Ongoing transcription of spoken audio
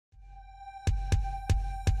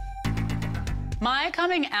My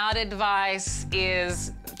coming out advice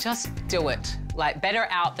is just do it. Like, better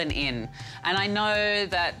out than in. And I know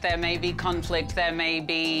that there may be conflict, there may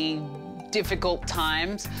be difficult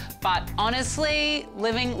times, but honestly,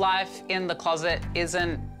 living life in the closet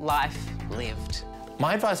isn't life lived.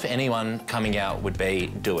 My advice for anyone coming out would be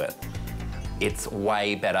do it. It's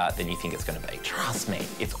way better than you think it's going to be. Trust me,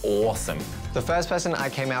 it's awesome. The first person I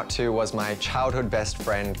came out to was my childhood best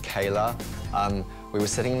friend, Kayla. We were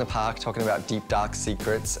sitting in the park talking about deep, dark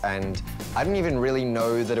secrets, and I didn't even really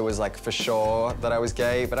know that it was, like, for sure that I was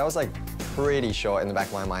gay, but I was, like, pretty sure in the back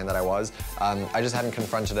of my mind that I was. I just hadn't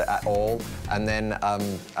confronted it at all. And then,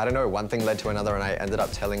 I don't know, one thing led to another, and I ended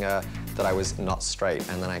up telling her that I was not straight,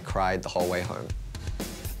 and then I cried the whole way home.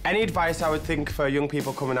 Any advice I would think for young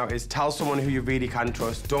people coming out is tell someone who you really can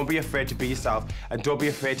trust. Don't be afraid to be yourself, and don't be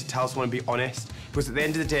afraid to tell someone and be honest. Because at the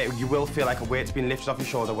end of the day, you will feel like a weight's been lifted off your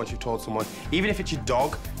shoulder once you've told someone. Even if it's your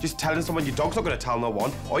dog, just telling someone your dog's not going to tell no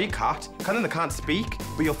one, or your cat. Kind of, they can't speak,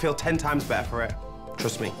 but you'll feel 10 times better for it.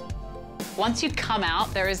 Trust me. Once you come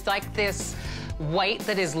out, there is like this weight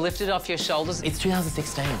that is lifted off your shoulders. It's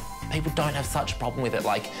 2016. People don't have such a problem with it.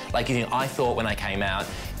 Like you know, I thought when I came out,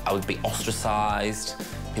 I would be ostracised.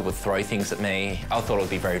 People would throw things at me. I thought it would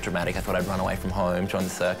be very dramatic. I thought I'd run away from home, join the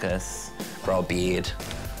circus, grow a beard,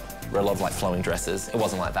 wear a lot of, like, flowing dresses. It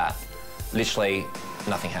wasn't like that. Literally,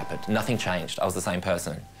 nothing happened. Nothing changed. I was the same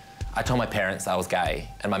person. I told my parents I was gay,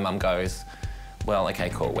 and my mum goes, well, OK,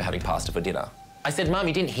 cool, we're having pasta for dinner. I said, Mum,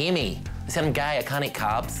 you didn't hear me. I said, I'm gay, I can't eat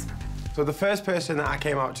carbs. So the first person that I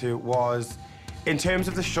came out to was, in terms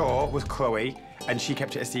of the show, was Chloe, and she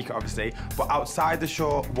kept it a secret, obviously. But outside the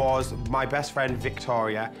show was my best friend,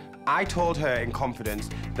 Victoria. I told her in confidence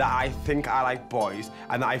that I think I like boys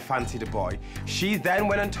and that I fancied a boy. She then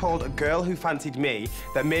went and told a girl who fancied me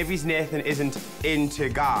that maybe Nathan isn't into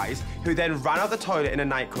guys, who then ran out the toilet in a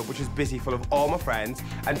nightclub which was busy full of all my friends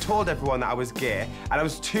and told everyone that I was gay, and I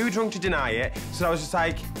was too drunk to deny it, so I was just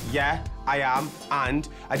like, yeah, I am, and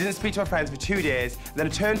I didn't speak to my friends for 2 days, and then I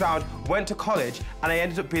turned around, went to college, and I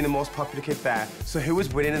ended up being the most popular kid there. So who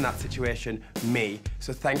was winning in that situation? Me.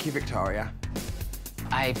 So thank you, Victoria.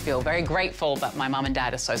 I feel very grateful that my mum and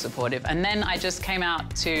dad are so supportive. And then I just came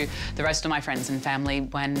out to the rest of my friends and family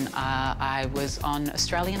when I was on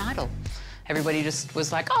Australian Idol. Everybody just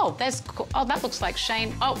was like, oh, that looks like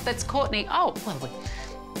Shane. Oh, that's Courtney. Oh, well,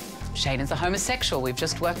 Shane is a homosexual. We've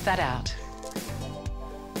just worked that out.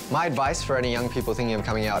 My advice for any young people thinking of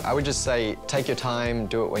coming out, I would just say take your time,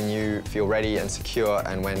 do it when you feel ready and secure,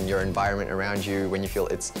 and when your environment around you, when you feel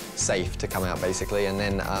it's safe to come out, basically. And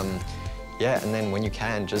then, yeah, and then when you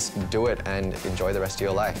can, just do it and enjoy the rest of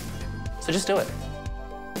your life. So just do it.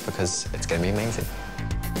 Because it's going to be amazing.